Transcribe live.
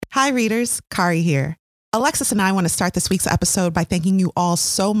Hi, readers. Kari here. Alexis and I want to start this week's episode by thanking you all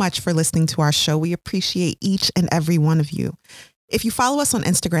so much for listening to our show. We appreciate each and every one of you. If you follow us on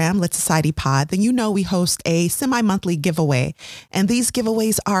Instagram, Lit Society Pod, then you know we host a semi-monthly giveaway, and these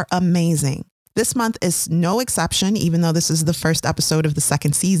giveaways are amazing. This month is no exception, even though this is the first episode of the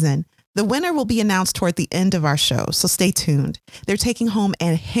second season. The winner will be announced toward the end of our show, so stay tuned. They're taking home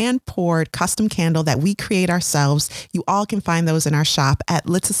a hand-poured custom candle that we create ourselves. You all can find those in our shop at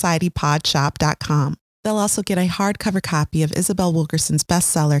litsocietypodshop.com. They'll also get a hardcover copy of Isabel Wilkerson's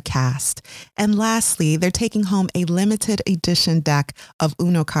bestseller, Cast. And lastly, they're taking home a limited edition deck of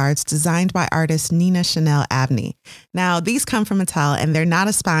Uno cards designed by artist Nina Chanel Abney. Now, these come from Mattel, and they're not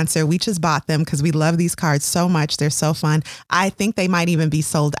a sponsor. We just bought them because we love these cards so much. They're so fun. I think they might even be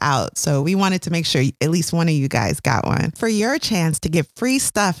sold out. So we wanted to make sure at least one of you guys got one. For your chance to get free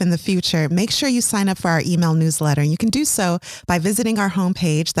stuff in the future, make sure you sign up for our email newsletter. And you can do so by visiting our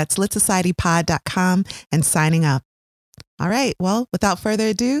homepage. That's litsocietypod.com. and signing up. All right. Well, without further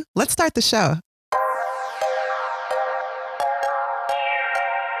ado, let's start the show.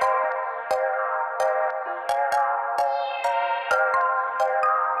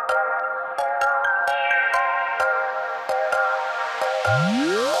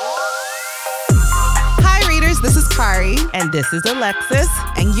 Hi, readers. This is Kari. And this is Alexis.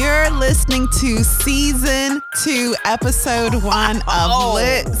 And you're listening to Season 2, Episode 1 of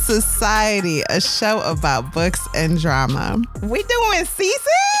Lit Society, a show about books and drama. We doing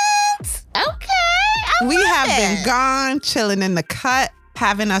seasons? Okay. We have been gone, chilling in the cut,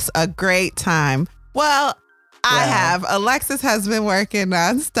 having us a great time. Well, I have. Alexis has been working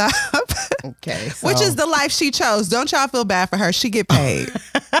nonstop. Okay. So. Which is the life she chose. Don't y'all feel bad for her. She get paid.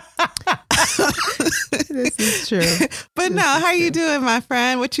 This is true. But no, how you doing, my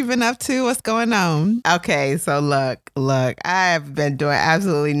friend? What you been up to? What's going on? Okay, so look, I have been doing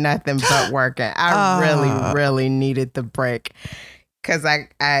absolutely nothing but working. I really needed the break because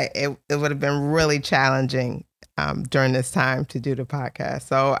it would have been really challenging during this time to do the podcast.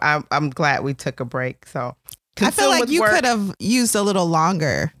 So I'm glad we took a break. So I feel like you could have used a little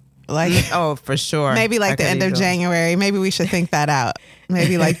longer. Like, oh, for sure. Maybe like the end of January. Maybe we should think that out.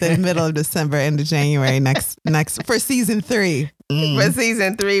 Maybe like the middle of December, end of January next for season 3. For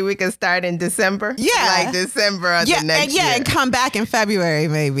season 3, we can start in December. Yeah, like December of the next year. And come back in February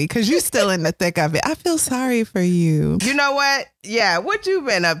maybe because you're still in the thick of it. I feel sorry for you. You know what? Yeah, what you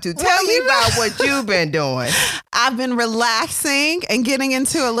been up to? Tell me about what you've been doing. I've been relaxing and getting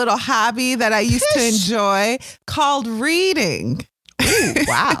into a little hobby that I used to enjoy called reading. Ooh,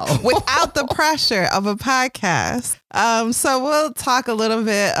 wow. Without the pressure of a podcast. So we'll talk a little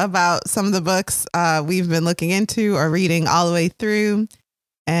bit about some of the books we've been looking into or reading all the way through.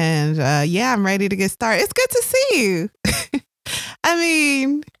 And I'm ready to get started. It's good to see you. I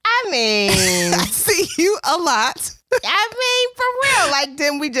mean, I see you a lot. For real. Like,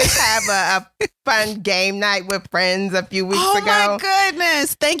 didn't we just have a fun game night with friends a few weeks ago? Oh, my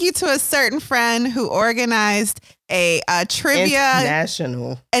goodness. Thank you to a certain friend who organized a trivia.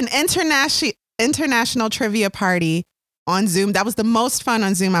 An international trivia party on Zoom. That was the most fun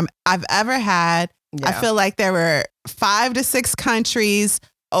on Zoom I've ever had. Yeah. I feel like there were 5 to 6 countries,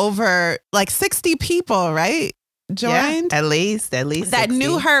 over like 60 people, right? Joined? Yeah, at least that 60.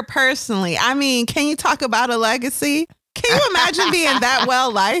 Knew her personally. I mean, can you talk about a legacy? Can you imagine being that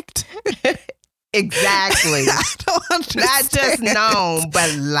well liked? Exactly. I don't understand. Not just known,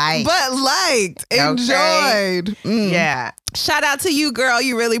 but liked. Enjoyed. Yeah. Shout out to you, girl.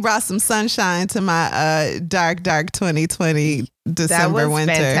 You really brought some sunshine to my dark 2020 December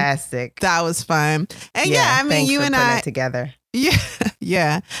winter. Fantastic. That was fun. And I mean, you and I together. Yeah.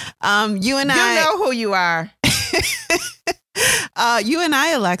 You and you know who you are. You and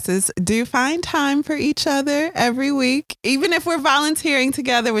I, Alexis, do find time for each other every week. Even if we're volunteering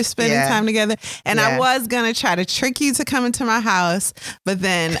together, we're spending time together. And I was going to try to trick you to come into my house. But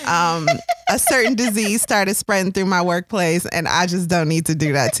then a certain disease started spreading through my workplace. And I just don't need to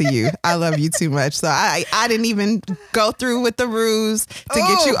do that to you. I love you too much. So I didn't even go through with the ruse to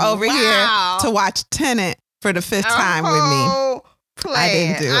get you over here to watch Tenet for the 5th time with me. I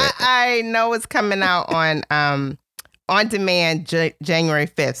didn't do it. I know it's coming out on demand January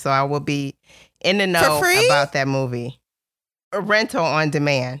 5th, so I will be in the know about that movie. A rental on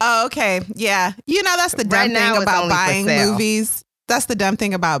demand. Oh, okay. Yeah. You know, that's the dumb thing about buying movies. That's the dumb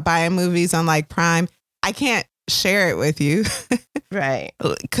thing about buying movies on like Prime. I can't share it with you. Right.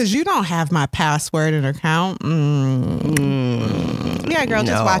 Because you don't have my password and account. Yeah, girl,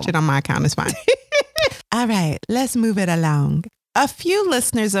 just watch it on my account. It's fine. All right, let's move it along. A few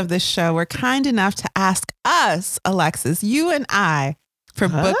listeners of this show were kind enough to ask us, Alexis, you and I, for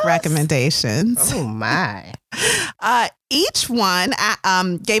book recommendations. Oh my. Each one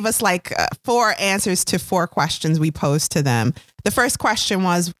gave us like 4 answers to 4 questions we posed to them. The first question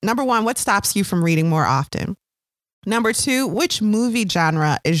was, number 1, what stops you from reading more often? Number 2, which movie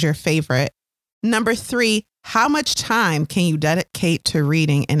genre is your favorite? Number 3, how much time can you dedicate to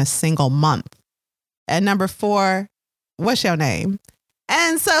reading in a single month? And number 4, what's your name?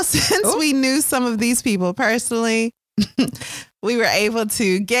 And so since we knew some of these people personally, we were able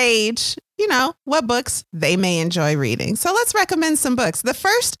to gauge, what books they may enjoy reading. So let's recommend some books. The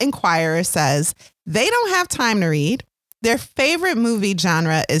first inquirer says they don't have time to read. Their favorite movie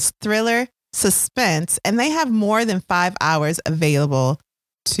genre is thriller, suspense, and they have more than 5 hours available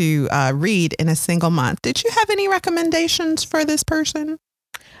to read in a single month. Did you have any recommendations for this person?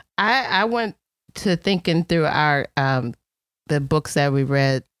 I went to thinking through our the books that we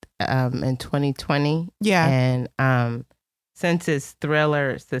read in 2020. Yeah. And since it's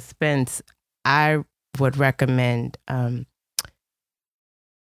thriller, suspense, I would recommend, it's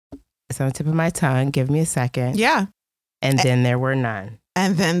on the tip of my tongue. Give me a second. Yeah. And Then There Were None.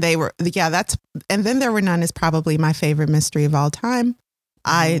 And Then They Were, and Then There Were None is probably my favorite mystery of all time.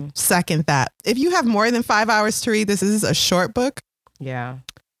 I second that. If you have more than 5 hours to read, this is a short book. Yeah.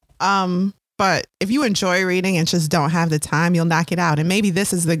 But if you enjoy reading and just don't have the time, you'll knock it out. And maybe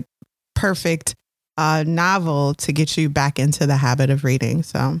this is the perfect novel to get you back into the habit of reading.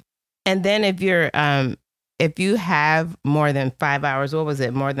 So, and then if you have more than 5 hours, what was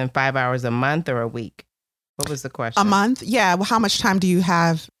it? More than 5 hours a month or a week? What was the question? A month? Yeah. Well, how much time do you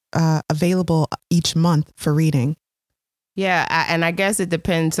have available each month for reading? Yeah. And I guess it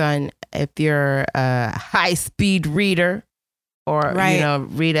depends on if you're a high speed reader or,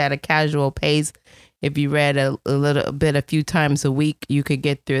 read at a casual pace. If you read a little bit a few times a week, you could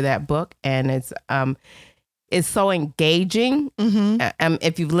get through that book. And it's so engaging. Mm-hmm.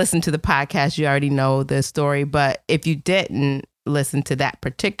 If you've listened to the podcast, you already know the story. But if you didn't listen to that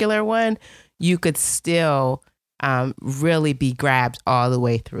particular one, you could still really be grabbed all the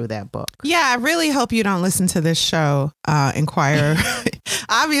way through that book. Yeah, I really hope you don't listen to this show, Inquirer.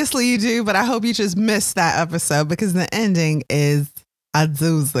 Obviously you do, but I hope you just missed that episode because the ending is a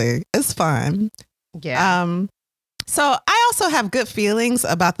doozy. It's fun. Yeah. So I also have good feelings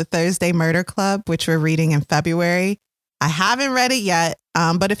about the Thursday Murder Club, which we're reading in February. I haven't read it yet,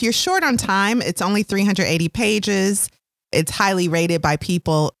 but if you're short on time, it's only 380 pages. It's highly rated by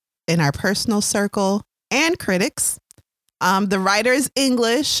people in our personal circle and critics. The writer is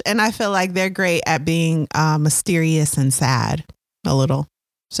English, and I feel like they're great at being mysterious and sad a little.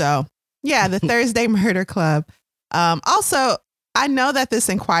 So yeah, the Thursday Murder Club. Also, I know that this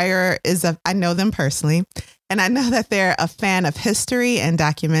Inquirer I know them personally, and I know that they're a fan of history and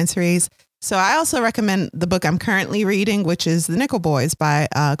documentaries. So I also recommend the book I'm currently reading, which is The Nickel Boys by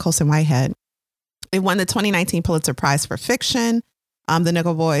Colson Whitehead. It won the 2019 Pulitzer Prize for fiction. The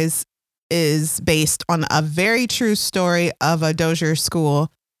Nickel Boys is based on a very true story of a Dozier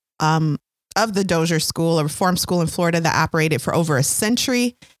school, a reform school in Florida that operated for over a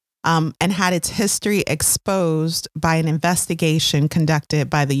century. And had its history exposed by an investigation conducted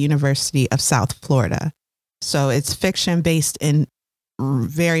by the University of South Florida. So it's fiction based in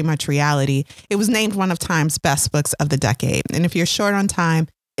very much reality. It was named one of Time's best books of the decade. And if you're short on time,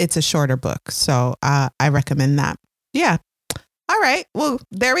 it's a shorter book. So I recommend that. Yeah. All right. Well,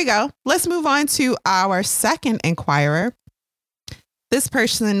 there we go. Let's move on to our second inquirer. This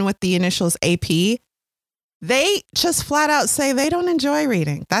person with the initials AP. They just flat out say they don't enjoy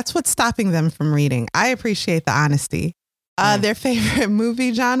reading. That's what's stopping them from reading. I appreciate the honesty. Their favorite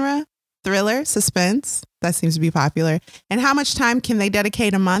movie genre, thriller, suspense. That seems to be popular. And how much time can they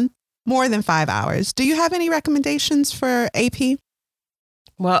dedicate a month? More than 5 hours. Do you have any recommendations for AP?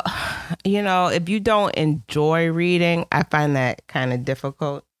 Well, if you don't enjoy reading, I find that kind of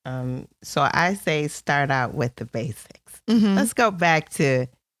difficult. So I say start out with the basics. Mm-hmm. Let's go back to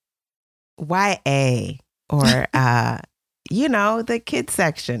YA. Or, the kids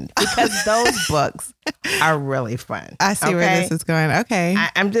section, because those books are really fun. I see where this is going. Okay.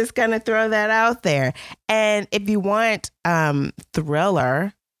 I'm just going to throw that out there. And if you want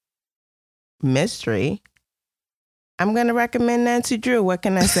thriller, mystery, I'm going to recommend Nancy Drew. What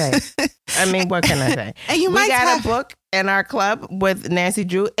can I say? What can I say? And we got a book in our club with Nancy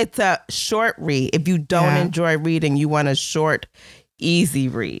Drew. It's a short read. If you don't enjoy reading, you want a short, easy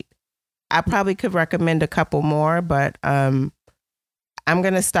read. I probably could recommend a couple more, but I'm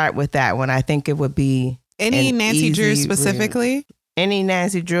going to start with that one. I think it would be any Nancy Drew specifically? Read. Any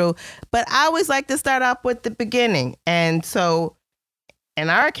Nancy Drew. But I always like to start off with the beginning. And so in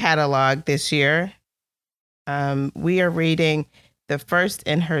our catalog this year, we are reading the first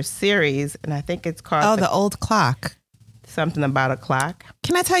in her series, and I think it's called The Old Clock. Something about a clock.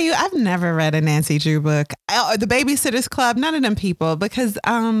 Can I tell you, I've never read a Nancy Drew book. Or The Babysitter's Club, none of them people, because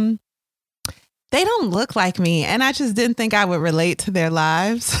they don't look like me, and I just didn't think I would relate to their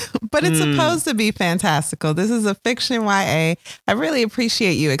lives. But it's supposed to be fantastical. This is a fiction YA. I really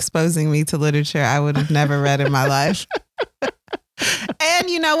appreciate you exposing me to literature I would have never read in my life. And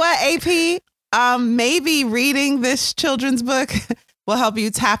you know what, AP? Maybe reading this children's book will help you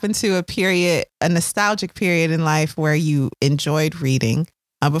tap into a nostalgic period in life where you enjoyed reading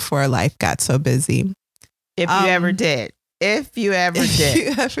before life got so busy. If you ever did. If you ever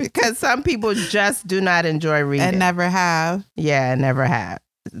did. Because some people just do not enjoy reading. And never have. Yeah, never have.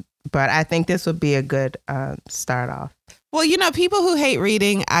 But I think this would be a good start off. Well, you know, people who hate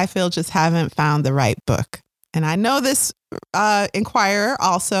reading, I feel, just haven't found the right book. And I know this Inquirer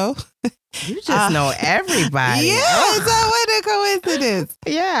also. You just know everybody. Yeah, so what a coincidence.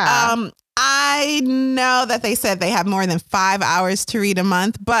 Yeah. I know that they said they have more than 5 hours to read a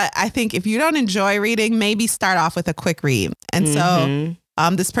month, but I think if you don't enjoy reading, maybe start off with a quick read. And so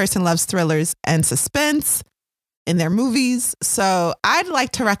this person loves thrillers and suspense in their movies. So I'd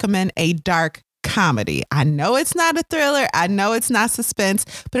like to recommend a dark comedy. I know it's not a thriller. I know it's not suspense,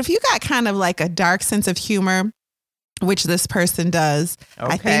 but if you got kind of like a dark sense of humor, which this person does,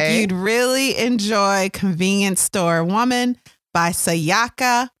 I think you'd really enjoy Convenience Store Woman by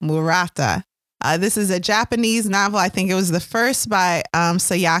Sayaka Murata. This is a Japanese novel. I think it was the first by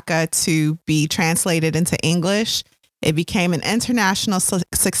Sayaka to be translated into English. It became an international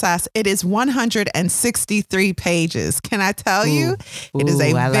success. It is 163 pages. Can I tell you? It is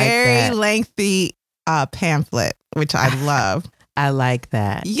a very lengthy pamphlet, which I love. I like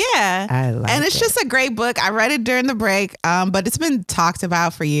that. Yeah. And it's just a great book. I read it during the break, but it's been talked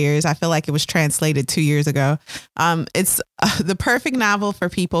about for years. I feel like it was translated 2 years ago. It's the perfect novel for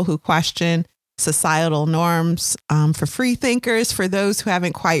people who question societal norms, for free thinkers, for those who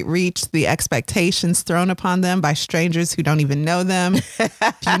haven't quite reached the expectations thrown upon them by strangers who don't even know them.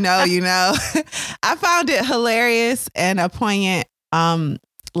 If you know, you know. I found it hilarious and a poignant,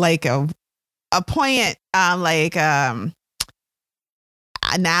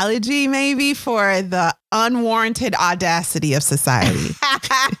 analogy maybe for the unwarranted audacity of society.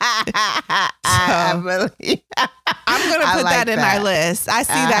 I'm going to put that in our list. I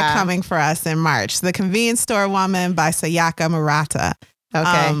see that coming for us in March. The Convenience Store Woman by Sayaka Murata.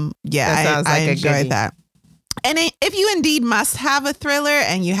 Okay. Yeah, I enjoyed that. And if you indeed must have a thriller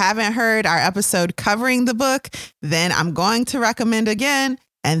and you haven't heard our episode covering the book, then I'm going to recommend again,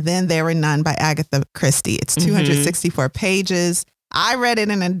 And Then There Were None by Agatha Christie. It's 264 pages. I read it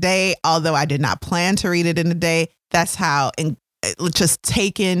in a day, although I did not plan to read it in a day. That's how just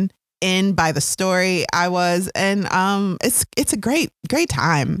taken in by the story I was. And it's a great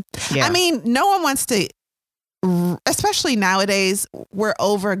time. Yeah. I mean, no one wants to, especially nowadays, we're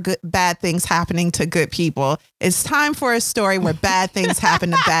over bad things happening to good people. It's time for a story where bad things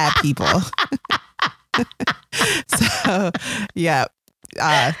happen to bad people. So, yeah.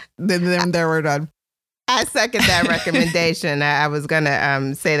 Then there were none. I second that recommendation. I was going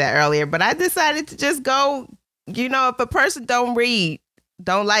to say that earlier, but I decided to just go, if a person don't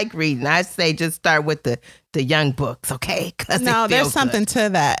like reading, I say just start with the young books, okay? No, there's something to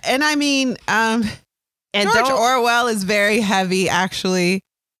that. And I mean, George Orwell is very heavy, actually.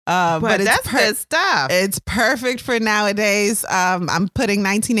 But that's good stuff. It's perfect for nowadays. I'm putting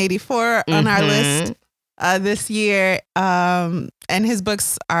 1984 on our list this year. And his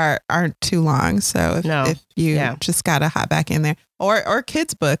books aren't too long. So if you just got to hop back in there. Or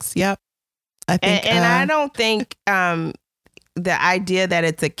kids' books. Yep. I think. And I don't think the idea that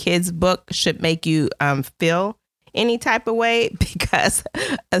it's a kid's book should make you feel any type of way, because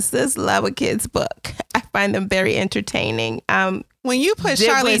a sis love a kid's book. I find them very entertaining. When you put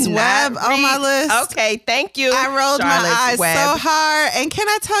Charlotte's Web on my list, okay, thank you. I rolled my eyes so hard, and can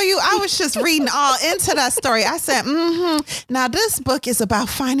I tell you, I was just reading all into that story. I said, now this book is about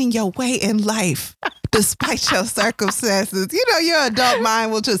finding your way in life despite your circumstances. Your adult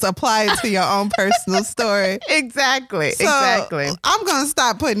mind will just apply it to your own personal story. Exactly. I'm going to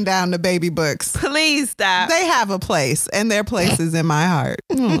stop putting down the baby books. Please stop. They have a place, and their place is in my heart.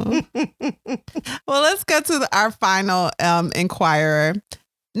 Well, let's go to our final Inquirer.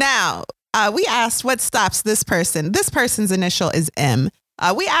 Now, we asked what stops this person. This person's initial is M.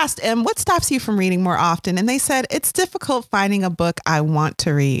 We asked M, what stops you from reading more often? And they said, it's difficult finding a book I want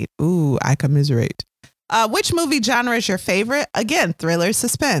to read. Ooh, I commiserate. Which movie genre is your favorite? Again, thriller,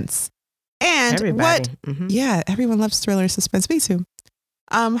 suspense. And everybody. Yeah, everyone loves thriller, suspense. Me too.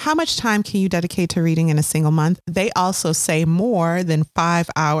 How much time can you dedicate to reading in a single month? They also say more than 5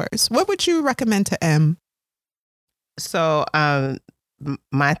 hours. What would you recommend to M? So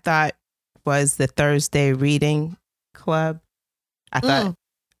my thought was the Thursday reading club. I thought.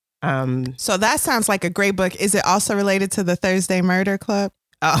 So that sounds like a great book. Is it also related to the Thursday Murder Club?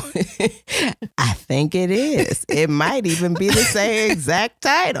 Oh, I think it is. It might even be the same exact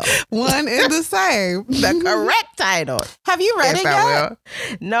title. One and the same. The correct title. Have you read it yet?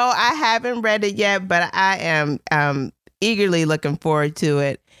 No, I haven't read it yet, but I am eagerly looking forward to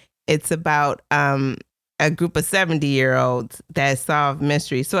it. It's about a group of 70-year-olds that solve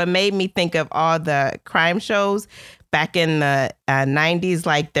mysteries. So it made me think of all the crime shows back in the 90s.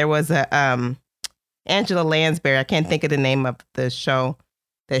 Like there was a Angela Lansbury. I can't think of the name of the show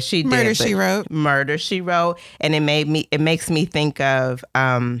that she did. Murder, She Wrote. Murder, She Wrote. And it makes me think of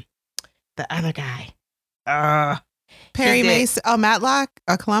the other guy. Perry Mason. Oh, Matlock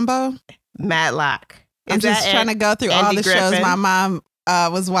or Columbo? Matlock. I'm just trying to go through all the shows my mom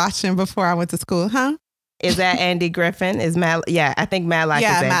was watching before I went to school. Huh? Is that Andy Griffin? Yeah, I think Matlock is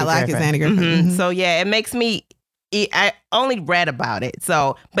Andy Matlock Griffin. is Andy Griffin. Mm-hmm. So yeah, it makes me, I only read about it.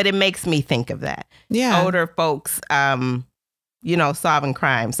 But it makes me think of that. Yeah. Older folks, solving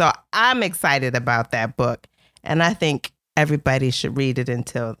crime. So I'm excited about that book. And I think everybody should read it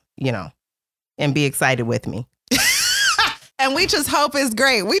until, and be excited with me. And we just hope it's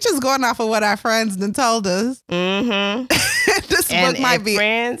great. We just going off of what our friends done told us. Mm-hmm. This book might be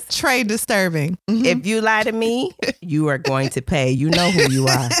friends, trade disturbing. Mm-hmm. If you lie to me, you are going to pay. You know who you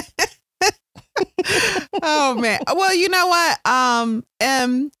are. Oh, man. Well, you know what? I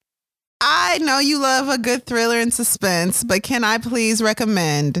know you love a good thriller and suspense, but can I please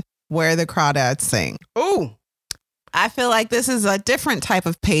recommend Where the Crawdads Sing? Ooh. I feel like this is a different type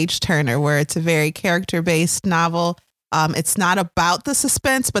of page turner where it's a very character-based novel. It's not about the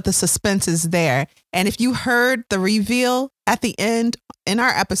suspense, but the suspense is there. And if you heard the reveal at the end in our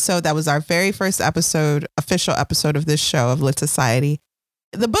episode, that was our very first episode, official episode of this show of Lit Society,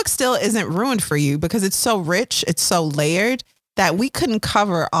 the book still isn't ruined for you because it's so rich, it's so layered that we couldn't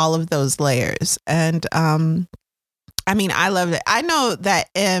cover all of those layers. And I loved it. I know that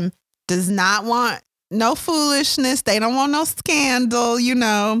M does not want no foolishness. They don't want no scandal,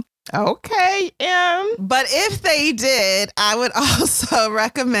 Okay, But if they did, I would also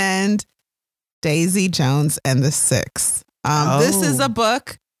recommend Daisy Jones and the Six. This is a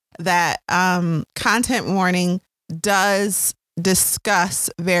book that Content Warning does discuss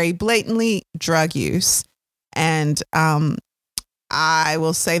very blatantly drug use. And I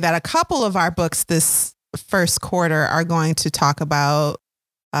will say that a couple of our books this first quarter are going to talk about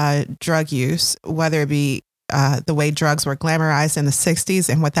drug use, whether it be the way drugs were glamorized in the 60s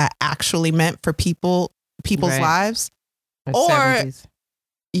and what that actually meant for people's lives. Or 70s.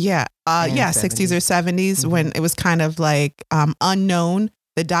 60s or 70s when it was kind of like unknown,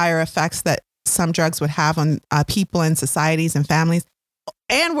 the dire effects that some drugs would have on people and societies and families.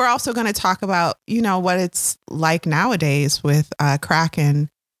 And we're also going to talk about, what it's like nowadays with crack and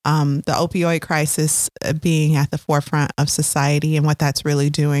the opioid crisis being at the forefront of society and what that's really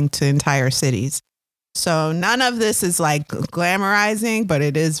doing to entire cities. So none of this is like glamorizing, but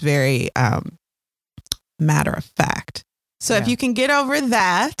it is very matter of fact. So if you can get over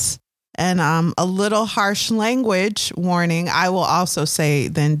that and a little harsh language warning, I will also say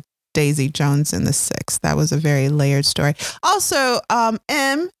then Daisy Jones and the Six. That was a very layered story. Also,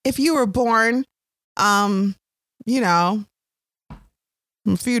 M, if you were born, a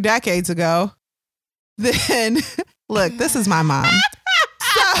few decades ago, then look, this is my mom.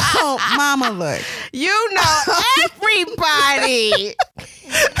 So, mama, look. You know everybody.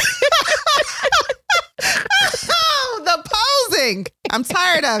 Oh, the posing. I'm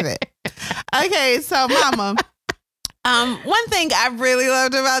tired of it. Okay, so mama. One thing I really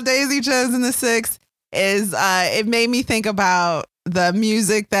loved about Daisy Jones and the Six is it made me think about the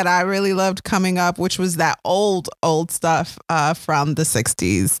music that I really loved coming up, which was that old stuff from the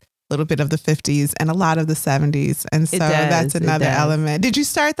 60s, a little bit of the 50s and a lot of the 70s. And so that's another element. Did you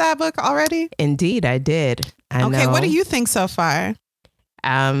start that book already? Indeed, I did. I know. What do you think so far?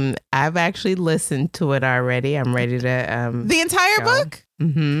 I've actually listened to it already. I'm ready to the entire book?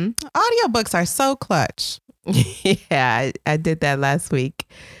 Mm-hmm. Audiobooks are so clutch. Yeah, I did that last week.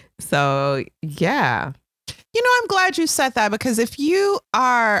 So, yeah. I'm glad you said that because if you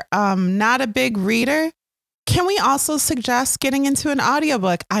are not a big reader, can we also suggest getting into an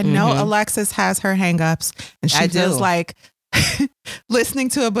audiobook? I know Alexis has her hangups and she feels like listening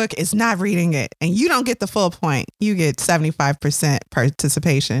to a book is not reading it and you don't get the full point. You get 75%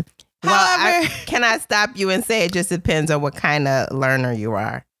 participation. Well, can I stop you and say it just depends on what kind of learner you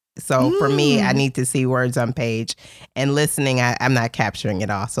are. So for me, I need to see words on page, and listening, I'm not capturing it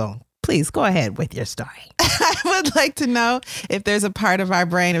all. So please go ahead with your story. I would like to know if there's a part of our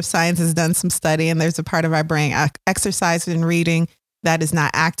brain, if science has done some study and there's a part of our brain exercised in reading that is not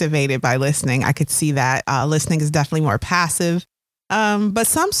activated by listening. I could see that. Listening is definitely more passive. But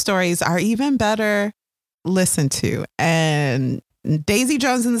some stories are even better listened to. And Daisy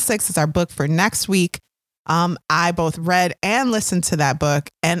Jones and the Six is our book for next week. I both read and listened to that book,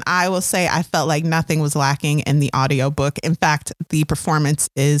 and I will say I felt like nothing was lacking in the audiobook. In fact, the performance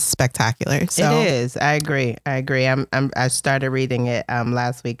is spectacular. So it is. I agree. I started reading it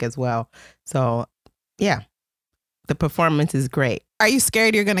last week as well. So yeah, the performance is great. Are you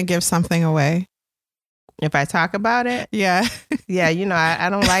scared you're going to give something away? If I talk about it? Yeah. Yeah, I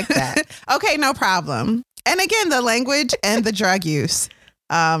don't like that. Okay, no problem. And again, the language and the drug use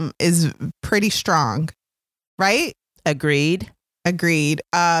is pretty strong, right? Agreed.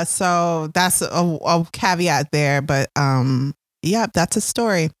 So that's a caveat there. But yeah, that's a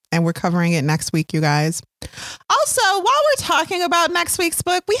story. And we're covering it next week, you guys. Also, while we're talking about next week's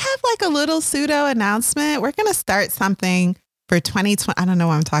book, we have like a little pseudo announcement. We're going to start something for 2020. I don't know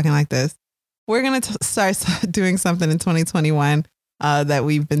why I'm talking like this. We're going to start doing something in 2021 that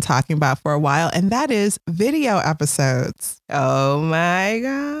we've been talking about for a while, and that is video episodes. Oh my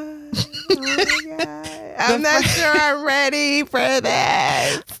God. I'm not sure I'm ready for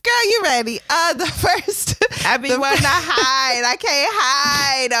this. Girl, you ready? The first. I be wanting to hide. I can't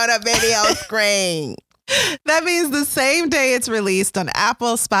hide on a video screen. That means the same day it's released on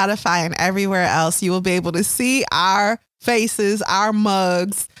Apple, Spotify, and everywhere else, you will be able to see our faces, our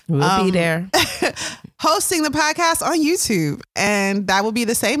mugs. We'll be there. Hosting the podcast on YouTube. And that will be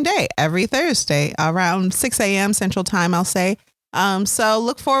the same day, every Thursday, around 6 a.m. Central Time, I'll say. So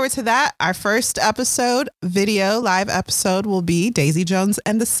look forward to that. Our first episode, live episode, will be Daisy Jones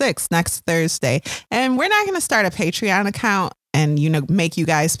and the Six next Thursday. And we're not going to start a Patreon account and, make you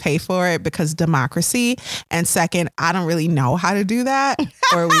guys pay for it because democracy. And second, I don't really know how to do that,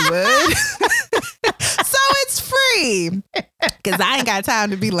 or we would. So it's free because I ain't got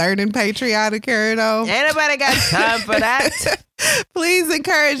time to be learning Patreon and carrying on. Ain't nobody got time for that. Please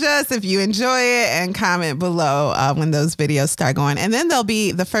encourage us if you enjoy it and comment below when those videos start going. And then there'll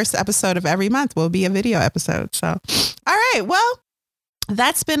be the first episode of every month will be a video episode. So, all right. Well,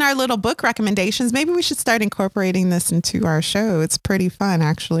 that's been our little book recommendations. Maybe we should start incorporating this into our show. It's pretty fun,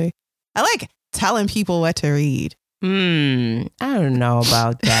 actually. I like telling people what to read. I don't know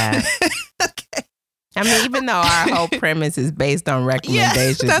about that. Okay. I mean, even though our whole premise is based on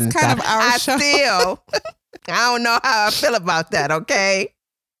recommendations, that's and kind stuff, of our show. I don't know how I feel about that. Okay.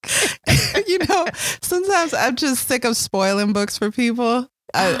 Sometimes I'm just sick of spoiling books for people.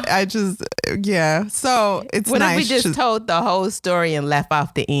 I just, yeah. So it's what nice. What if we just told the whole story and left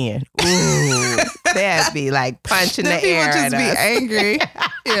off the end? Ooh, that'd be like punching the air at us. People just be angry.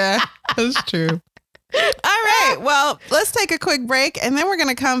 Yeah, that's true. All right. Well, let's take a quick break and then we're going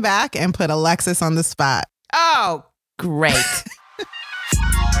to come back and put Alexis on the spot. Oh, great.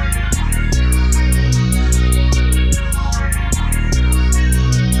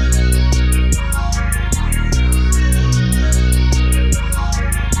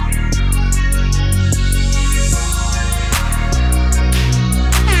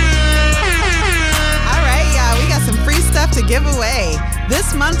 To give away.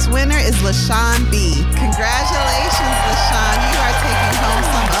 This month's winner is LaShawn B. Congratulations, LaShawn. You are taking home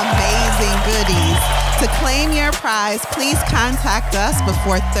some amazing goodies. To claim your prize, please contact us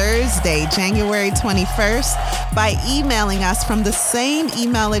before Thursday, January 21st by emailing us from the same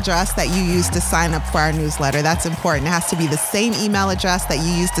email address that you used to sign up for our newsletter. That's important. It has to be the same email address that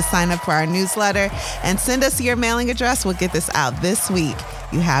you used to sign up for our newsletter. And send us your mailing address. We'll get this out this week.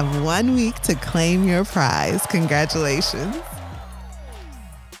 You have 1 week to claim your prize. Congratulations.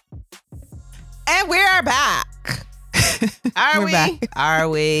 And we are back. Are we? Are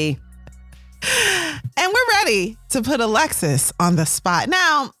we? And we're ready to put Alexis on the spot.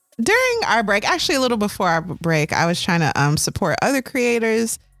 Now, during our break, actually a little before our break, I was trying to support other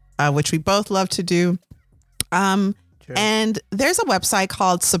creators, which we both love to do. And there's a website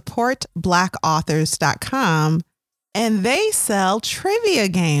called supportblackauthors.com. And they sell trivia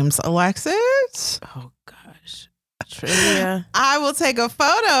games, Alexis. Oh, gosh. Trivia. I will take a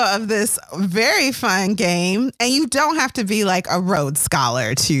photo of this very fun game. And you don't have to be like a Rhodes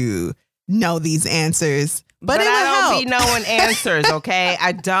Scholar to know these answers. But it I don't help. be knowing answers, okay?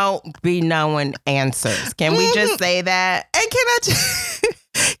 I don't be knowing answers. Can we just say that? And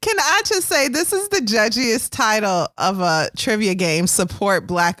can I just say this is the judgiest title of a trivia game, Support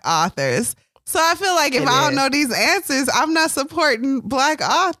Black Authors. So I feel like if I don't know these answers, I'm not supporting Black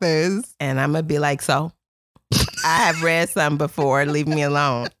authors. And I'm going to be like, so I have read some before. Leave me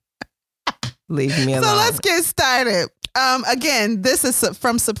alone. Leave me alone. So let's get started. Again, this is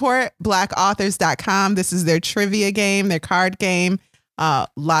from supportblackauthors.com. This is their trivia game, their card game.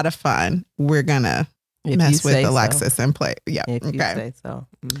 Lot of fun. We're going to mess with Alexis and play. Yeah. If you say so.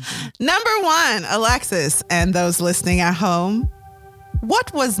 Mm-hmm. Number 1, Alexis, and those listening at home.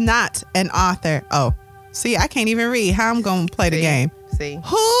 What was not an author? Oh, see, I can't even read. How I'm going to play the game? See.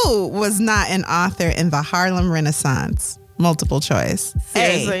 Who was not an author in the Harlem Renaissance? Multiple choice.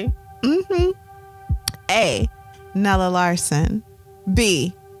 Seriously? A. Nella Larson.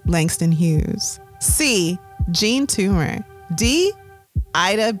 B. Langston Hughes. C. Jean Toomer. D.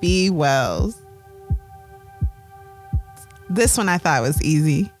 Ida B. Wells. This one I thought was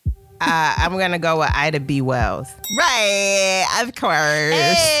easy. I'm going to go with Ida B. Wells. Right, of course.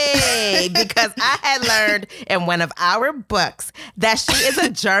 Hey, because I had learned in one of our books that she is a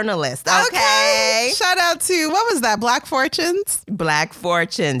journalist, okay? Shout out to, what was that, Black Fortunes? Black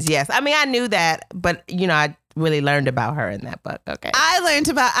Fortunes, yes. I mean, I knew that, but, I really learned about her in that book, okay? I learned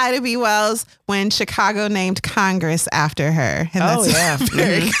about Ida B. Wells when Chicago named Congress after her. And that's a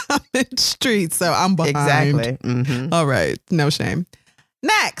very common street, so I'm behind. Exactly. Mm-hmm. All right, no shame.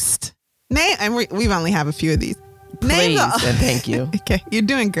 Next, name, and we only have a few of these. Please, and thank you. Okay, you're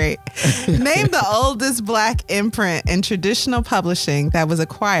doing great. Name the oldest Black imprint in traditional publishing that was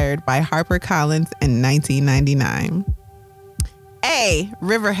acquired by HarperCollins in 1999. A.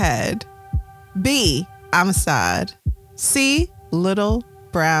 Riverhead. B. Amistad. C. Little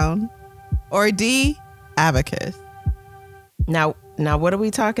Brown. Or D. Abacus. Now, what are we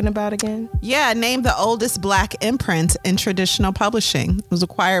talking about again? Yeah, name the oldest Black imprint in traditional publishing. It was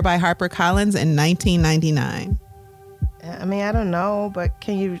acquired by HarperCollins in 1999. I mean, I don't know, but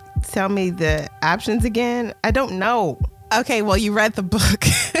can you tell me the options again? I don't know. Okay, well, you read the book.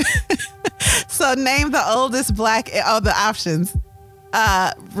 So name the oldest the options.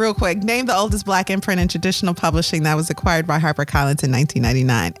 Real quick, name the oldest Black imprint in traditional publishing that was acquired by HarperCollins in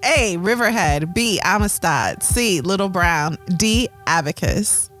 1999. A. Riverhead. B. Amistad. C. Little Brown. D.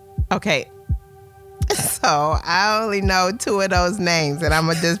 Abacus. Okay. So I only know 2 of those names, and I'm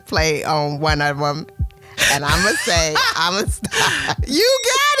going to just play on one of them. And I'm going to say Amistad. You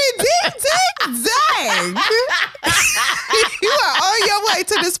got it, dang. You are on your way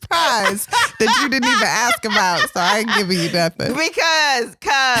to this prize that you didn't even ask about, so I ain't giving you nothing. Because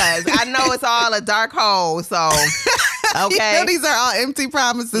I know it's all a dark hole, so okay. You know these are all empty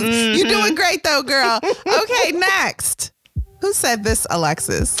promises. Mm-hmm. You're doing great though, girl. Okay, next. Who said this,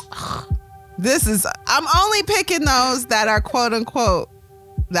 Alexis? I'm only picking those that are quote unquote.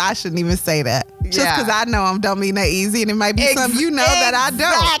 I shouldn't even say that. Just because I know them don't mean that easy, and it might be some you know that I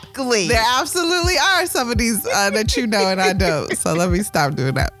don't. Exactly. There absolutely are some of these that you know and I don't. So let me stop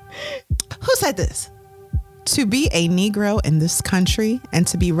doing that. Who said this? To be a Negro in this country and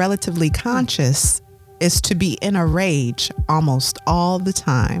to be relatively conscious is to be in a rage almost all the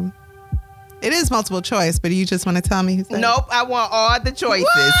time. It is multiple choice, but you just want to tell me who said it? Nope, I want all the choices.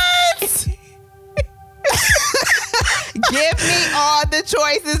 What? Give me all the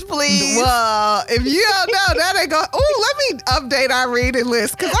choices, please. Well, if you don't know, that ain't go. Oh, let me update our reading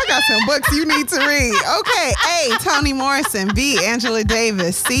list because I got some books you need to read. Okay, A. Toni Morrison. B. Angela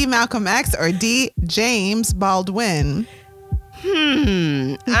Davis. C. Malcolm X. Or D. James Baldwin.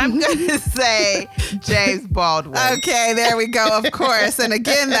 I'm gonna say James Baldwin. Okay, there we go. Of course. And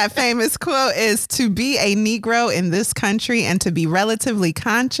again, that famous quote is to be a Negro in this country and to be relatively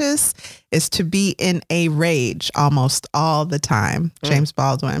conscious is to be in a rage almost all the time. James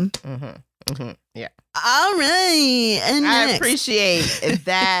Baldwin. Yeah. All right. And I next. appreciate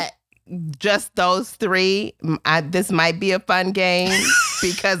that. Just those 3. This might be a fun game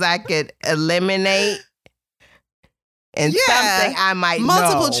because I could eliminate. And something I might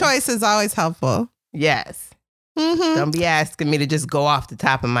Multiple know. choice is always helpful. Yes. Mm-hmm. Don't be asking me to just go off the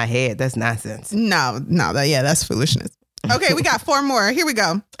top of my head. That's nonsense. No, that's foolishness. Okay, we got 4 more. Here we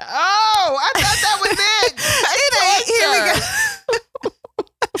go. Oh, I thought that was it. It ain't. Here we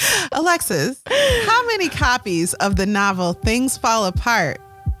go. Alexis, how many copies of the novel Things Fall Apart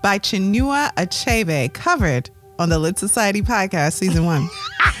by Chinua Achebe covered on the Lit Society podcast season 1?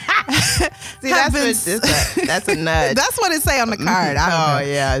 See, that's a nudge. That's what it say on the card. I don't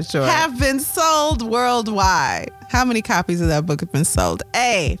know. Yeah, sure. Have been sold worldwide. How many copies of that book have been sold?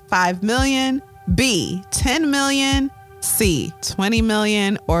 A, 5 million. B, 10 million. C, 20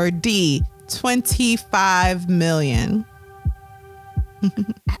 million. Or D, 25 million.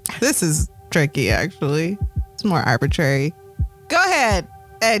 This is tricky, actually. It's more arbitrary. Go ahead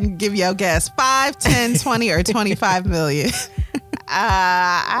and give your guess. 5, 10, 20, or 25 million.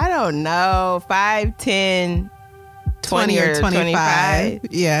 I don't know. 5, 10, 20 or 25.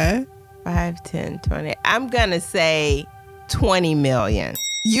 Yeah. 5, 10, 20. I'm going to say 20 million.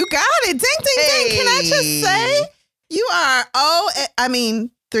 You got it. Ding, ding, ding. Can I just say you are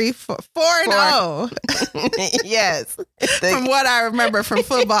 3, 4, and 0. Yes. From what I remember from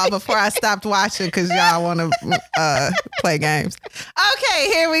football before I stopped watching because y'all want to play games. Okay,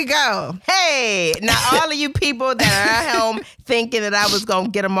 here we go. Hey, now all of you people that are at home thinking that I was going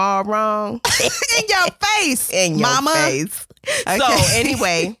to get them all wrong. In your face. In your mama. face. Okay. So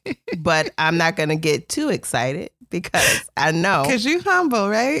anyway, but I'm not going to get too excited because I know. Because you humble,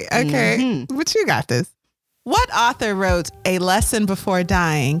 right? Okay. But you got this. What author wrote A Lesson Before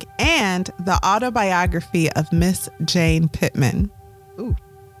Dying and the autobiography of Miss Jane Pittman? Ooh.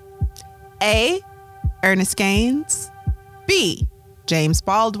 A. Ernest Gaines. B. James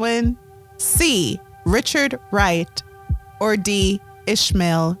Baldwin. C. Richard Wright. Or D.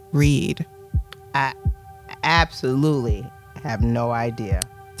 Ishmael Reed? I absolutely have no idea.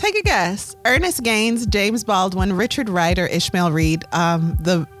 Take a guess. Ernest Gaines, James Baldwin, Richard Wright, or Ishmael Reed.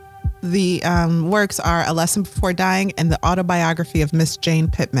 The works are A Lesson Before Dying and the autobiography of Miss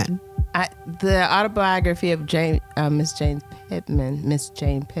Jane Pittman. The autobiography of Miss Jane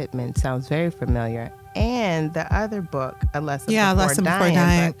Pittman sounds very familiar. And the other book, A Lesson Before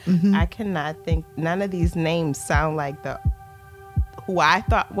Dying. Mm-hmm. I cannot think. None of these names sound like who I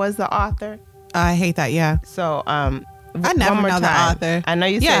thought was the author. I hate that. Yeah. So I never know the author. I know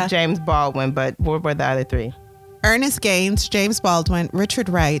you said James Baldwin, but what were the other three? Ernest Gaines, James Baldwin, Richard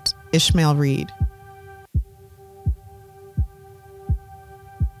Wright, Ishmael Reed.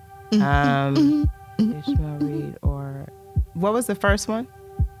 Ishmael Reed, or what was the first one?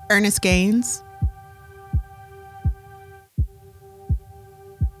 Ernest Gaines.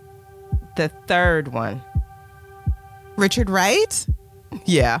 The third one. Richard Wright?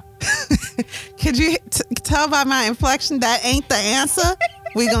 Yeah. Could you tell by my inflection that ain't the answer?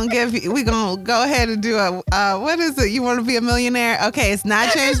 We gonna go ahead and do what is it? You want to be a millionaire? Okay, it's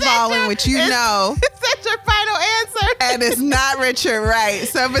not James Baldwin, which you know. Is that your final answer? And it's not Richard Wright.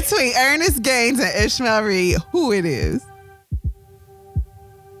 So between Ernest Gaines and Ishmael Reed, who it is?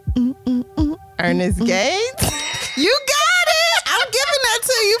 Ernest Gaines? You got it. I'm giving that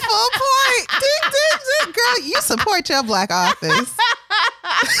to you full point. Ding, ding, ding. Girl, you support your Black office.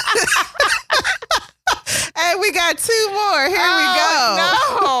 And we got 2 more. Here we go.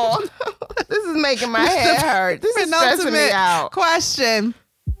 No. This is making my head hurt. This is stressing me out. Question.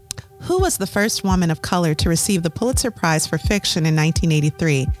 Who was the first woman of color to receive the Pulitzer Prize for Fiction in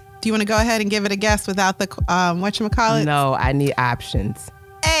 1983? Do you want to go ahead and give it a guess without the whatchamacallit? No, I need options.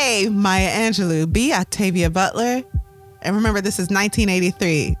 A. Maya Angelou. B. Octavia Butler. And remember, this is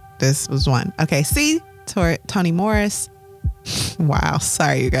 1983. This was one. Okay. C. Toni Morris. Wow.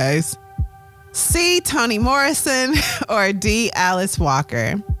 Sorry, you guys. C. Toni Morrison. Or D. Alice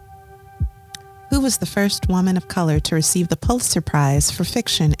Walker. Who was the first woman of color to receive the Pulitzer Prize for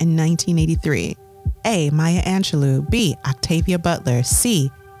Fiction in 1983? A. Maya Angelou. B. Octavia Butler.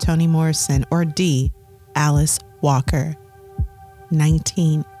 C. Toni Morrison. Or D. Alice Walker.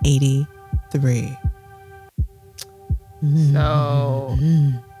 1983. So,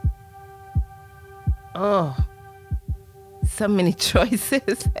 so many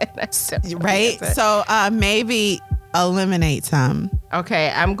choices. Right? So maybe eliminate some.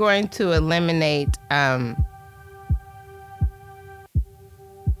 Okay, I'm going to eliminate. I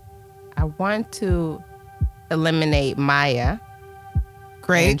want to eliminate Maya.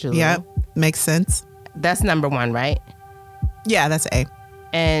 Great. Angelou. Yep. Makes sense. That's number 1, right? Yeah, that's A.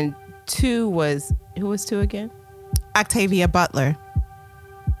 And 2 was, who was 2 again? Octavia Butler.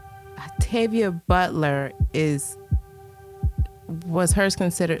 Octavia Butler was hers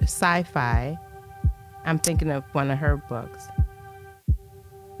considered sci-fi? I'm thinking of one of her books.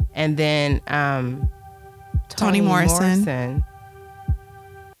 And then Toni Morrison.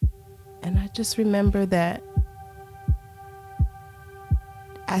 And I just remember that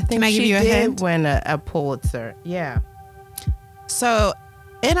I think she did win a Pulitzer. Yeah. So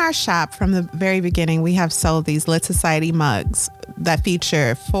in our shop from the very beginning, we have sold these Lit Society mugs that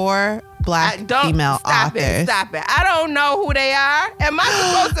feature 4 Black female authors. Stop it. I don't know who they are. Am I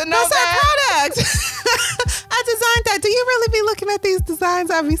supposed to know that? That's our product. I designed that. Do you really be looking at these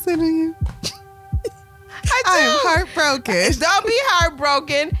designs I be sending you? I am heartbroken. Don't be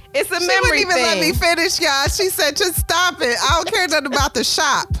heartbroken. It's a memory thing. She wouldn't even let me finish, y'all. She said, just stop it. I don't care nothing about the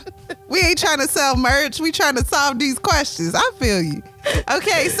shop. We ain't trying to sell merch. We trying to solve these questions. I feel you.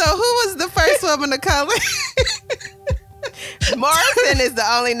 Okay, so who was the first woman of color? Morrison is the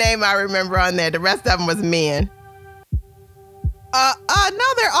only name I remember on there. The rest of them was men. No,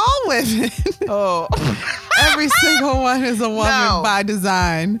 they're all women. Oh. Every single one is a woman by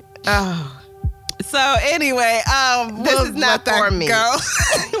design. Oh. So anyway, this is not for me. Go.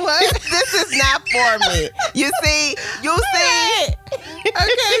 What? This is not for me. You see. Okay,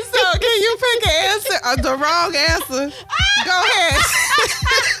 so can you pick an answer? The wrong answer. Go ahead.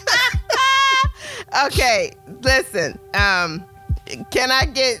 Okay, listen. Can I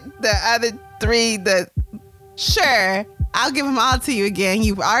get the other three? Sure. I'll give them all to you again.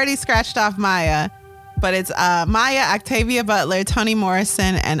 You've already scratched off Maya, but it's Maya, Octavia Butler, Toni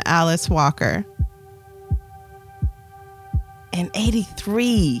Morrison, and Alice Walker. And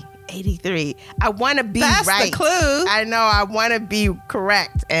 83. I want to be That's right. The clue. I know. I want to be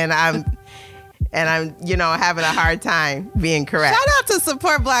correct, and I'm having a hard time being correct. Shout out to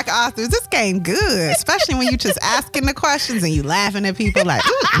support Black authors. This game good, especially when you just asking the questions and you laughing at people like,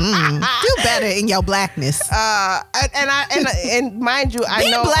 do better in your blackness. And mind you, I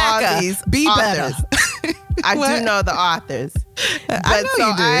know blacker. all these Be authors. better. I do know the authors. But I know so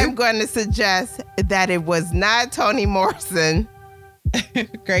you do. I'm going to suggest that it was not Toni Morrison,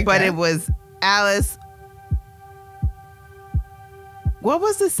 Great but guy. it was Alice. What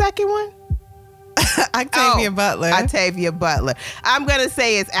was the second one? Octavia Butler. Octavia Butler. I'm going to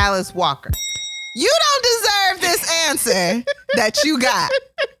say it's Alice Walker. You don't deserve this answer that you got.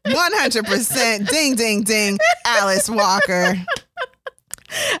 100% ding, ding, ding, Alice Walker.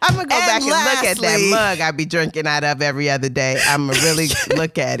 I'm going to go back and look at that lastly- mug I be drinking out of every other day. I'm going to really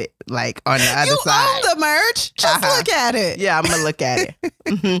look at it like on the other You side. own the merch. Just look at it. Yeah, I'm going to look at it. I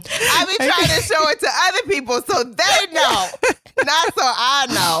be trying to show it to other people so they know. Not so I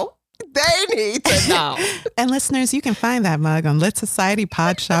know. They need to know. And listeners, you can find that mug on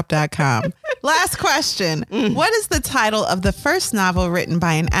litsocietypodshop.com. Last question. What is the title of the first novel written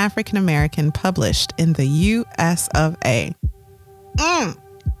by an African American published in the U.S. of A?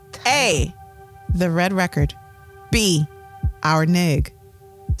 A, The Red Record. B, Our Nig.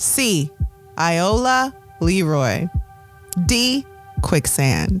 C, Iola Leroy. D,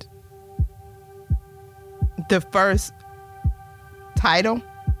 Quicksand. The first title?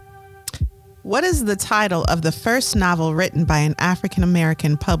 What is the title of the first novel written by an African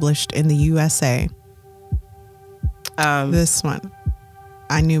American published in the USA? This one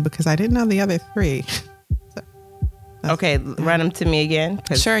I knew because I didn't know the other three. Okay, run them to me again.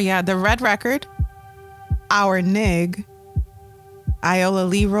 Sure, yeah. The Red Record, Our Nig, Iola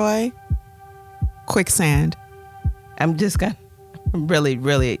Leroy, Quicksand. I'm just going to really,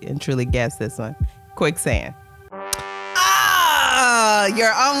 really and truly guess this one. Quicksand.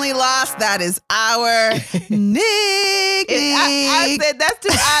 Your only loss, that is Our Nig. I said that's too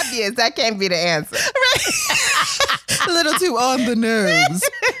obvious. That can't be the answer. A little too on the nose.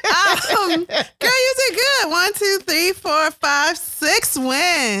 Girl, you did good. 1, 2, 3, 4, 5, 6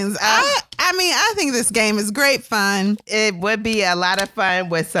 wins. I think this game is great fun. It would be a lot of fun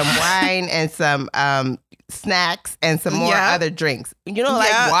with some wine and some snacks and some more other drinks. You know,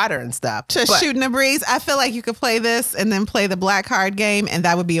 like water and stuff. Just shooting a breeze. I feel like you could play this and then play the black card game, and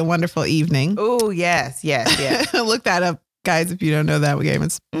that would be a wonderful evening. Oh, yes. Look that up, guys, if you don't know that game.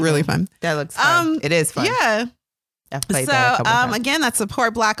 It's really fun. That looks fun. It is fun. Yeah. I've played that a couple times. Again, that's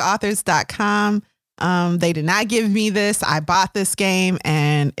supportblackauthors.com. They did not give me this. I bought this game,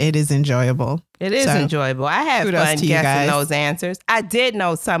 and it is enjoyable. It is enjoyable. I had fun guessing those answers. I did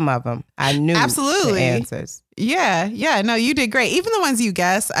know some of them. I knew the answers. Yeah. No, you did great. Even the ones you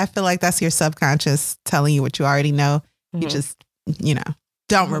guess, I feel like that's your subconscious telling you what you already know. You just,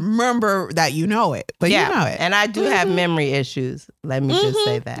 don't remember that you know it, but you know it. And I do have memory issues. Let me just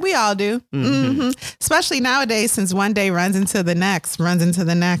say that. We all do. Especially nowadays, since one day runs into the next, runs into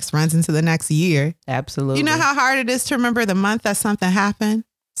the next year. Absolutely. You know how hard it is to remember the month that something happened?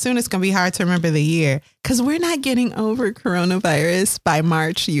 Soon it's going to be hard to remember the year because we're not getting over coronavirus by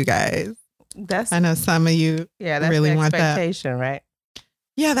March, you guys. I know some of you really want that. Expectation, right?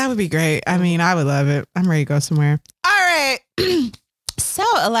 Yeah, that would be great. I mean, I would love it. I'm ready to go somewhere. All right. So,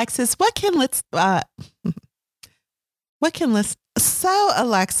 Alexis, what can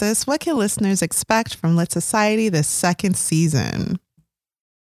listeners expect from Lit Society this second season?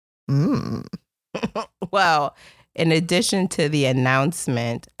 Well, in addition to the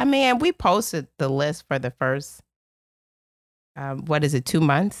announcement, we posted the list for the first, 2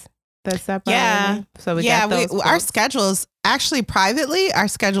 months? That's up. Yeah. Already? So we got those. Our schedules, actually privately, our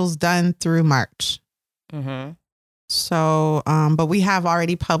schedule's done through March. Mm-hmm. So, but we have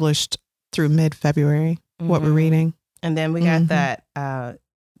already published through mid-February what we're reading. And then we got that the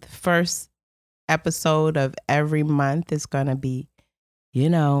first episode of every month is going to be,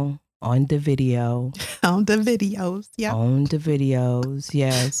 on the video. On the videos. Yeah. On the videos.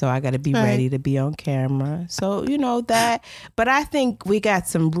 Yeah. So I got to be ready to be on camera. So, that. But I think we got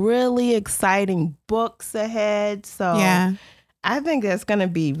some really exciting books ahead. So yeah. I think that's going to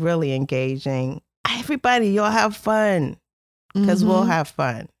be really engaging. Everybody, you'll have fun because we'll have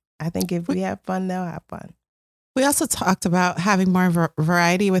fun. I think if we have fun, they'll have fun. We also talked about having more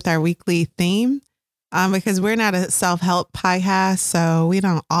variety with our weekly theme. Because we're not a self-help podcast, so we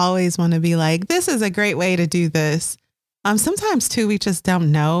don't always want to be like, this is a great way to do this. Sometimes too, we just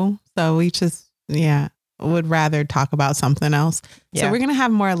don't know. So we just, would rather talk about something else. Yeah. So we're going to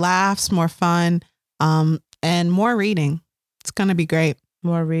have more laughs, more fun, and more reading. It's going to be great.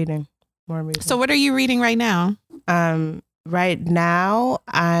 More reading. So what are you reading right now? Right now,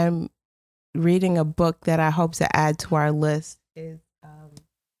 I'm reading a book that I hope to add to our list. Is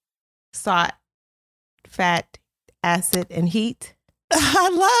Salt, Fat, Acid, and Heat.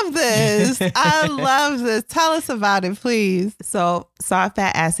 I love this. I love this. Tell us about it, please. So Salt,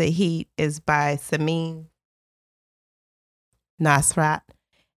 Fat, Acid, Heat is by Samin Nosrat.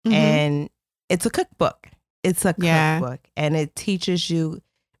 And it's a cookbook. It's a cookbook. And it teaches you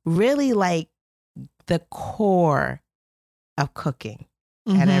really like the core of cooking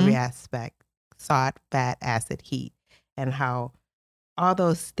at every aspect. Salt, fat, acid, heat. And how all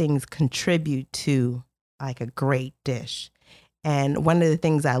those things contribute to like a great dish. And one of the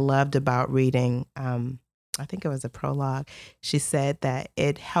things I loved about reading, I think it was a prologue, she said that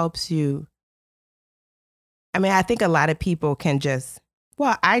it helps you. I mean, I think a lot of people can just,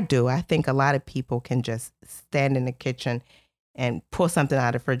 I do. I think a lot of people can just stand in the kitchen and pull something out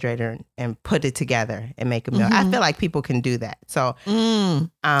of the refrigerator and put it together and make a meal. I feel like people can do that. So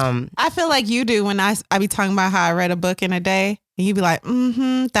I feel like you do when I be talking about how I read a book in a day. And you be like,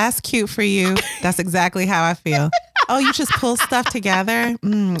 that's cute for you. That's exactly how I feel. Oh, you just pull stuff together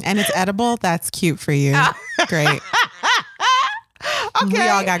and it's edible? That's cute for you. Great. Okay. We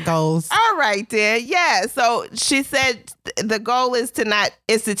all got goals. All right, then. Yeah. So she said the goal is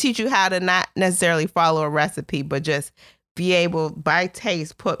to teach you how to not necessarily follow a recipe, but just be able, by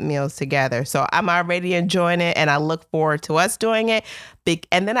taste, put meals together. So I'm already enjoying it and I look forward to us doing it.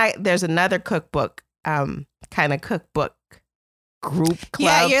 And then there's another cookbook, kind of cookbook group club.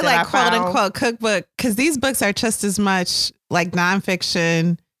 Yeah, you're like quote unquote cookbook, because these books are just as much like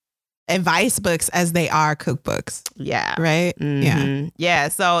nonfiction advice books as they are cookbooks. Yeah. Right? Yeah.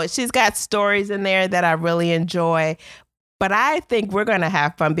 So she's got stories in there that I really enjoy. But I think we're going to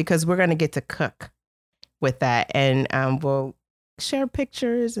have fun because we're going to get to cook with that. And we'll share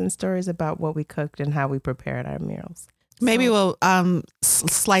pictures and stories about what we cooked and how we prepared our meals. Maybe we'll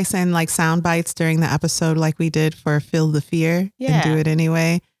slice in like sound bites during the episode like we did for Feel the Fear and do it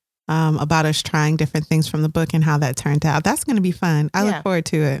anyway, about us trying different things from the book and how that turned out. That's going to be fun. I look forward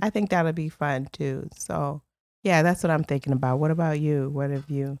to it. I think that'll be fun too. So yeah, that's what I'm thinking about. What about you? What have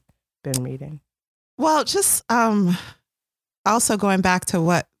you been reading? Well, just also going back to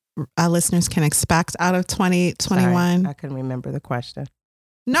what our listeners can expect out of 2021. Sorry, I couldn't remember the question.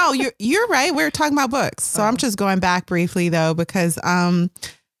 No, you're right. We're talking about books. So I'm just going back briefly, though, because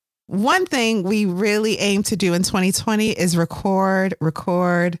one thing we really aim to do in 2020 is record,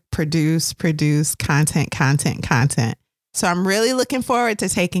 produce content. So I'm really looking forward to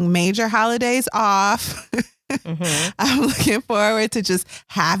taking major holidays off. I'm looking forward to just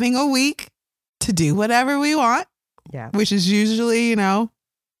having a week to do whatever we want. Yeah. Which is usually,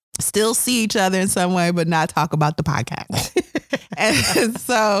 still see each other in some way, but not talk about the podcast. And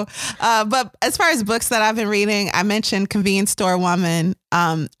so, but as far as books that I've been reading, I mentioned Convenience Store Woman.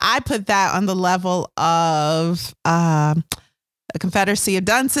 I put that on the level of A Confederacy of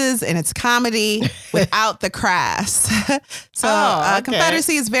Dunces, and it's comedy without the crass. So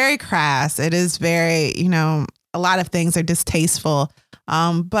Confederacy is very crass. It is very, a lot of things are distasteful,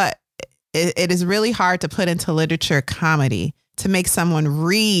 but it is really hard to put into literature comedy. To make someone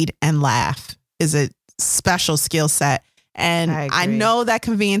read and laugh is a special skill set. And I know that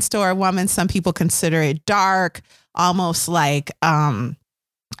Convenience Store Woman, some people consider it dark, almost like, I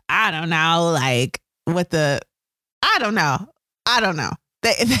don't know.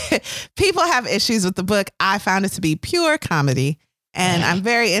 People have issues with the book. I found it to be pure comedy. And I'm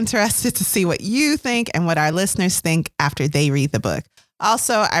very interested to see what you think and what our listeners think after they read the book.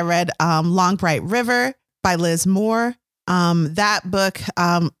 Also, I read Long Bright River by Liz Moore. That book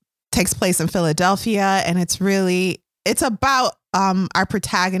takes place in Philadelphia, and it's about our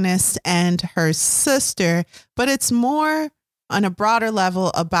protagonist and her sister, but it's more on a broader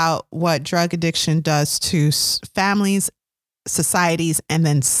level about what drug addiction does to families, societies, and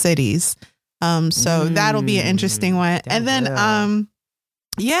then cities. So that'll be an interesting one. And then,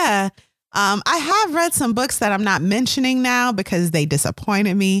 I have read some books that I'm not mentioning now because they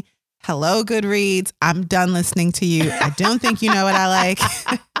disappointed me. Hello, Goodreads. I'm done listening to you. I don't think you know what I like.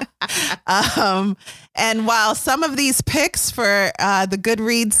 And while some of these picks for the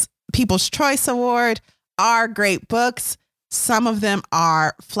Goodreads People's Choice Award are great books, some of them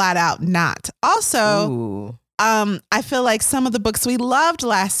are flat out not. Also, I feel like some of the books we loved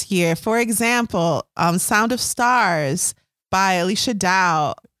last year, for example, Sound of Stars by Alicia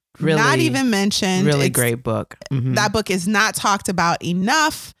Dow, really, not even mentioned. Really great book. Mm-hmm. That book is not talked about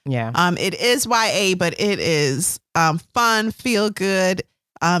enough. Yeah. It is YA, but it is fun, feel good,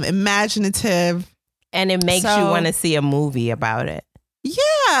 imaginative. And it makes you want to see a movie about it.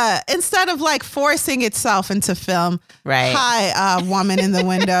 Yeah, instead of like forcing itself into film. Right. Hi, woman in the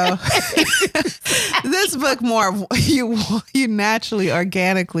window. This book more you naturally,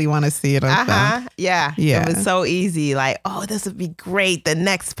 organically want to see it on film. Yeah. It was so easy. Like, oh, this would be great. The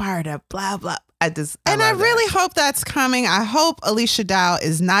next part of blah blah. I really hope that's coming. I hope Alicia Dow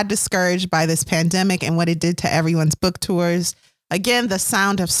is not discouraged by this pandemic and what it did to everyone's book tours. Again, The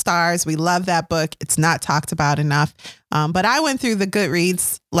Sound of Stars. We love that book. It's not talked about enough. But I went through the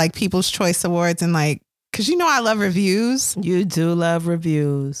Goodreads, like People's Choice Awards, and like, because you know I love reviews. You do love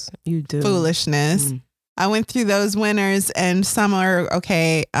reviews. You do. Foolishness. I went through those winners, and some are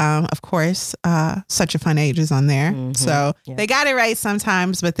okay. Of course, Such a Fun Age is on there. Mm-hmm. So they got it right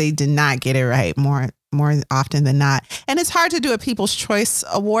sometimes, but they did not get it right more often than not. And it's hard to do a People's Choice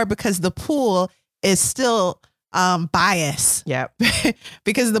Award because the pool is still bias. Yep.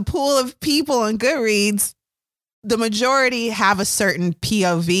 Because the pool of people on Goodreads, the majority have a certain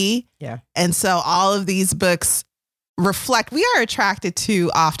POV. Yeah. And so all of these books reflect, we are attracted to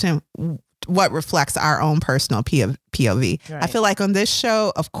often what reflects our own personal POV. Right. I feel like on this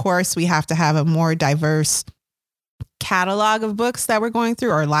show, of course, we have to have a more diverse catalog of books that we're going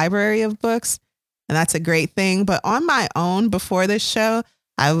through, or library of books. And that's a great thing. But on my own, before this show,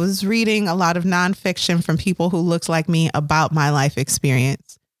 I was reading a lot of nonfiction from people who looked like me about my life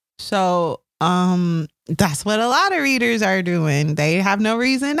experience. So that's what a lot of readers are doing. They have no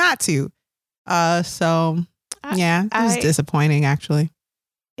reason not to. It was disappointing, actually.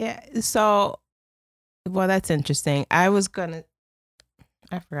 Yeah. So, well, that's interesting. I forgot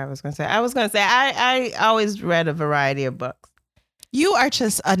what I was going to say. I always read a variety of books. You are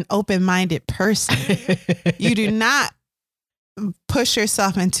just an open-minded person. You do not push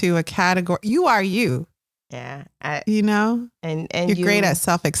yourself into a category. You are you. Yeah. And you're great at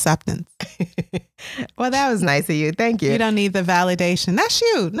self-acceptance. Well, that was nice of you. Thank you. You don't need the validation. That's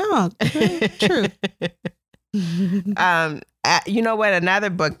you. No, true. You know what? Another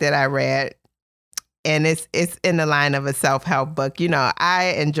book that I read, and it's in the line of a self-help book. You know,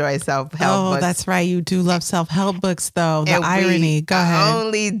 I enjoy self-help books. Oh, that's right. You do love self-help books, though. The irony. Go ahead.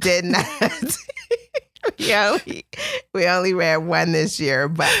 Only did not. We only read one this year,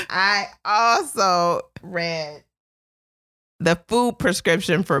 but I also read The Food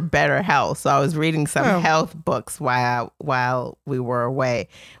Prescription for Better Health. So I was reading some health books while we were away.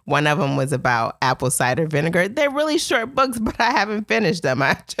 One of them was about apple cider vinegar. They're really short books, but I haven't finished them.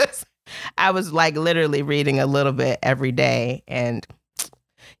 I was like literally reading a little bit every day, and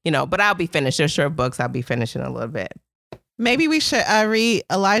but I'll be finished. They're short books. I'll be finishing a little bit. Maybe we should read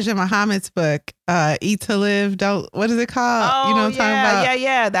Elijah Muhammad's book, Eat to Live. What is it called? Oh, you know what I'm talking about?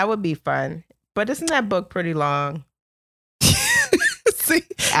 Yeah. That would be fun. But isn't that book pretty long? See,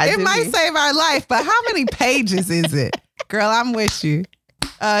 it might save our life, but how many pages is it? Girl, I'm with you.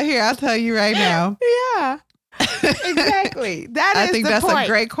 Here, I'll tell you right now. Yeah, exactly. I think that's a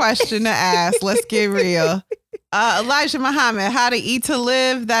great question to ask. Let's get real. Elijah Muhammad, How to Eat to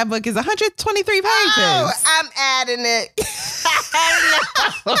Live. That book is 123 pages. Oh, I'm adding it.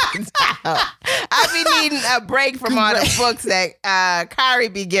 I be needing a break from all the books that Kari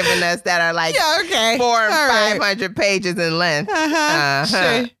be giving us that are like 400 and 500 pages in length.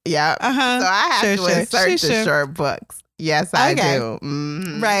 Sure. Yeah. So I have to insert the short books. Yes, I do.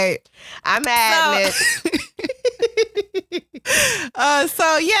 Mm-hmm. Right. I'm adding it.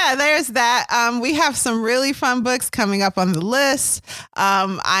 There's that. We have some really fun books coming up on the list.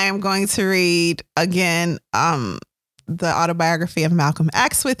 I am going to read again the autobiography of Malcolm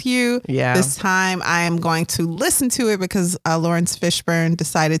X with you. Yeah. This time I am going to listen to it because Lawrence Fishburne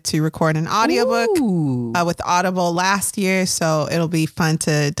decided to record an audiobook with Audible last year. So it'll be fun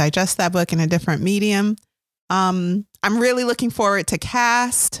to digest that book in a different medium. I'm really looking forward to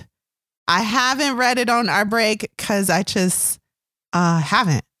Cast. I haven't read it on our break because I just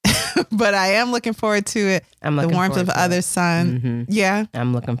Haven't. But I am looking forward to it. I'm looking The Warmth of Other Sun. Mm-hmm. Yeah.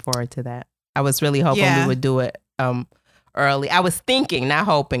 I'm looking forward to that. I was really hoping we would do it early. I was thinking that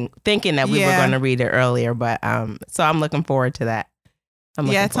we were going to read it earlier, but so I'm looking forward to that.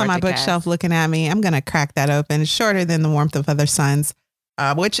 It's on my bookshelf looking at me. I'm going to crack that open. It's shorter than The Warmth of Other Suns,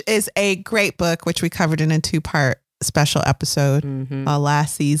 which is a great book, which we covered in a 2-part special episode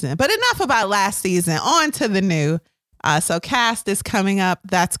last season. But enough about last season. On to the new. So Cast is coming up.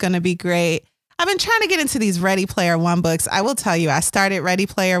 That's going to be great. I've been trying to get into these Ready Player One books. I will tell you, I started Ready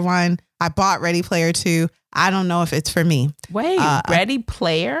Player One. I bought Ready Player Two. I don't know if it's for me. Wait, Ready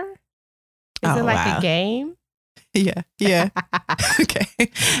Player? Is it like a game? Yeah. Okay.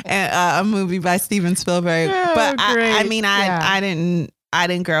 And a movie by Steven Spielberg. But I mean, I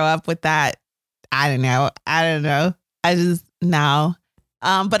didn't grow up with that. I don't know. I just no.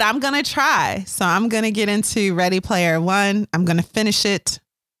 But I'm going to try. So I'm going to get into Ready Player One. I'm going to finish it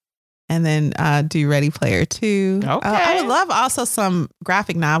and then do Ready Player Two. Okay. I would love also some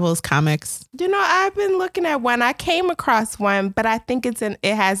graphic novels, comics. I've been looking at one. I came across one, but I think it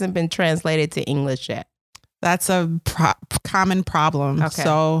hasn't been translated to English yet. That's a common problem. Okay.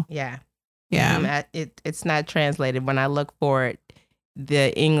 So yeah. It's not translated. When I look for it,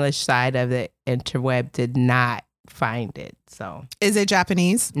 the English side of the interweb did not find it. So is it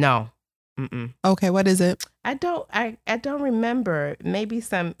Japanese? No. Mm-mm. Okay, what is it? I don't remember. Maybe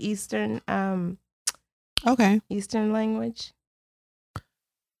some Eastern Eastern language.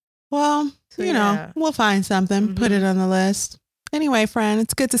 Well, so, we'll find something. Put it on the list. Anyway, friend,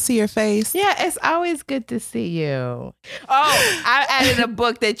 it's good to see your face. Yeah, it's always good to see you. Oh, I added a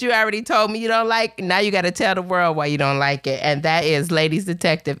book that you already told me you don't like. Now you got to tell the world why you don't like it. And that is Ladies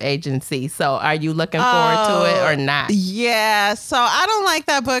Detective Agency. So are you looking forward to it or not? Yeah. So I don't like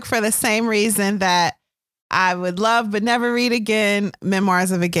that book for the same reason that I would love but never read again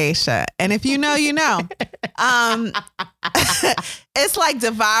Memoirs of a Geisha. And if you know, you know. It's like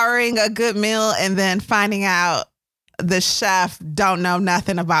devouring a good meal and then finding out the chef don't know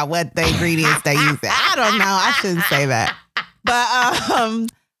nothing about what the ingredients they use. I don't know. I shouldn't say that. But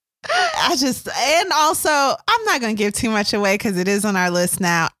and also I'm not going to give too much away because it is on our list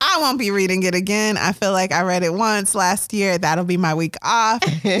now. I won't be reading it again. I feel like I read it once last year. That'll be my week off.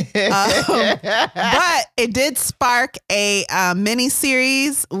 But it did spark a mini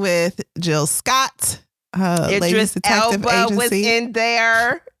series with Jill Scott. Ladies Detective Agency was in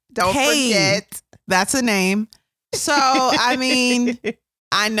there. Don't forget. That's a name. So, I mean,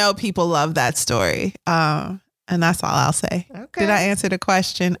 I know people love that story. And that's all I'll say. Okay. Did I answer the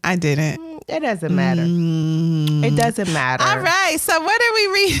question? I didn't. It doesn't matter. It doesn't matter. All right. So what are we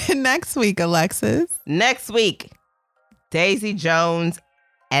reading next week, Alexis? Next week, Daisy Jones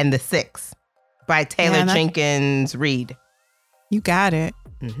and the Six by Taylor Jenkins Reid. You got it.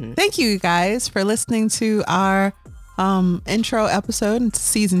 Mm-hmm. Thank you guys for listening to our intro episode into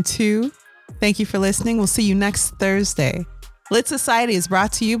season 2. Thank you for listening. We'll see you next Thursday. Lit Society is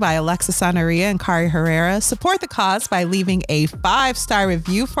brought to you by Alexis Honoria and Kari Herrera. Support the cause by leaving a 5-star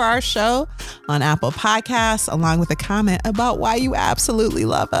review for our show on Apple Podcasts, along with a comment about why you absolutely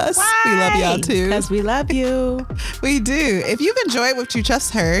love us. Why? We love y'all too. Because we love you. We do. If you've enjoyed what you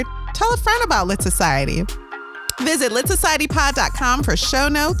just heard, tell a friend about Lit Society. Visit litsocietypod.com for show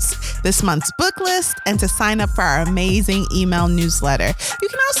notes, this month's book list, and to sign up for our amazing email newsletter. You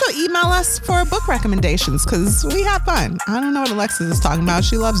can also email us for book recommendations because we have fun. I don't know what Alexis is talking about.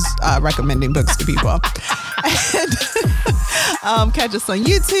 She loves recommending books to people. And, catch us on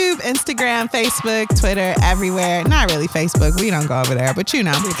YouTube, Instagram, Facebook, Twitter, everywhere. Not really Facebook. We don't go over there, but you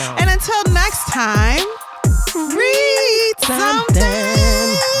know. And until next time, read something.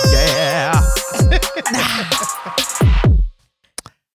 Yeah.